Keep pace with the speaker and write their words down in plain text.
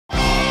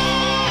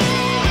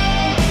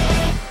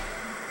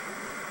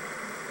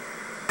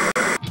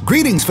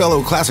Greetings,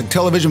 fellow classic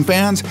television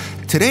fans.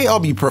 Today I'll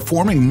be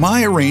performing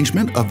my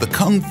arrangement of the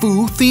Kung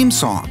Fu theme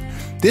song.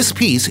 This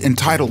piece,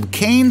 entitled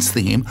Caine's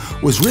Theme,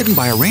 was written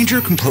by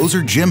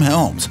arranger-composer Jim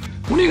Helms.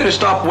 When are you going to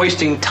stop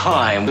wasting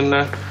time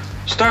and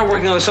start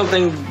working on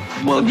something,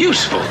 well,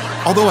 useful?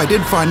 Although I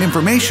did find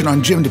information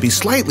on Jim to be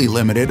slightly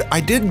limited,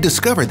 I did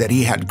discover that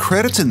he had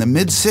credits in the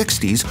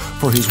mid-60s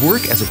for his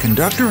work as a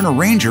conductor and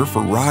arranger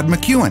for Rod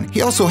McEwen.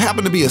 He also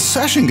happened to be a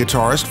session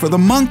guitarist for the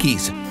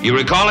Monkees. You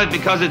recall it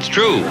because it's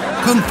true.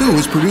 Kung Fu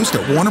was produced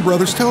at Warner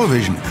Brothers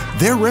Television.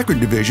 Their record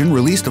division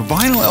released a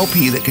vinyl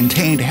LP that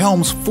contained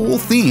Helms' full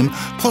theme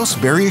plus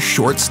various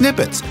short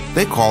snippets.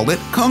 They called it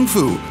Kung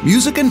Fu,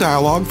 music and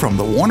dialogue from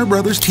the Warner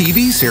Brothers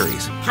TV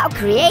series. How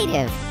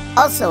creative.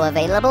 Also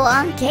available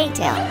on Caine.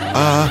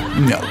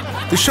 No.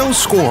 The show's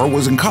score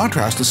was in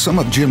contrast to some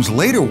of Jim's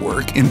later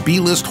work in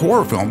B-list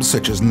horror films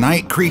such as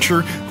Night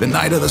Creature, The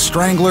Night of the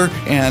Strangler,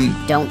 and...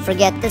 Don't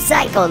forget The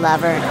Psycho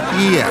Lover.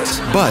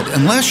 Yes, but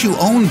unless you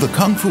owned the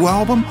Kung Fu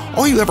album,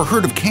 all you ever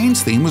heard of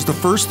Caine's theme was the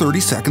first 30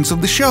 seconds of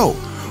the show.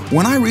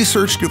 When I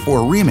researched it for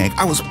a remake,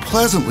 I was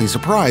pleasantly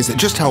surprised at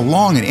just how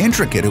long and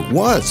intricate it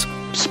was.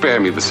 Spare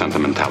me the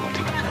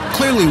sentimentality.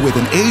 Clearly, with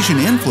an Asian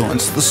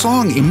influence, the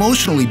song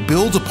emotionally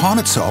builds upon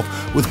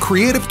itself with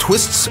creative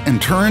twists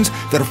and turns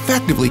that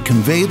effectively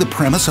convey the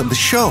premise of the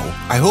show.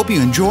 I hope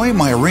you enjoy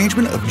my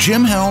arrangement of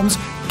Jim Helms'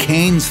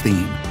 Caine's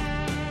Theme.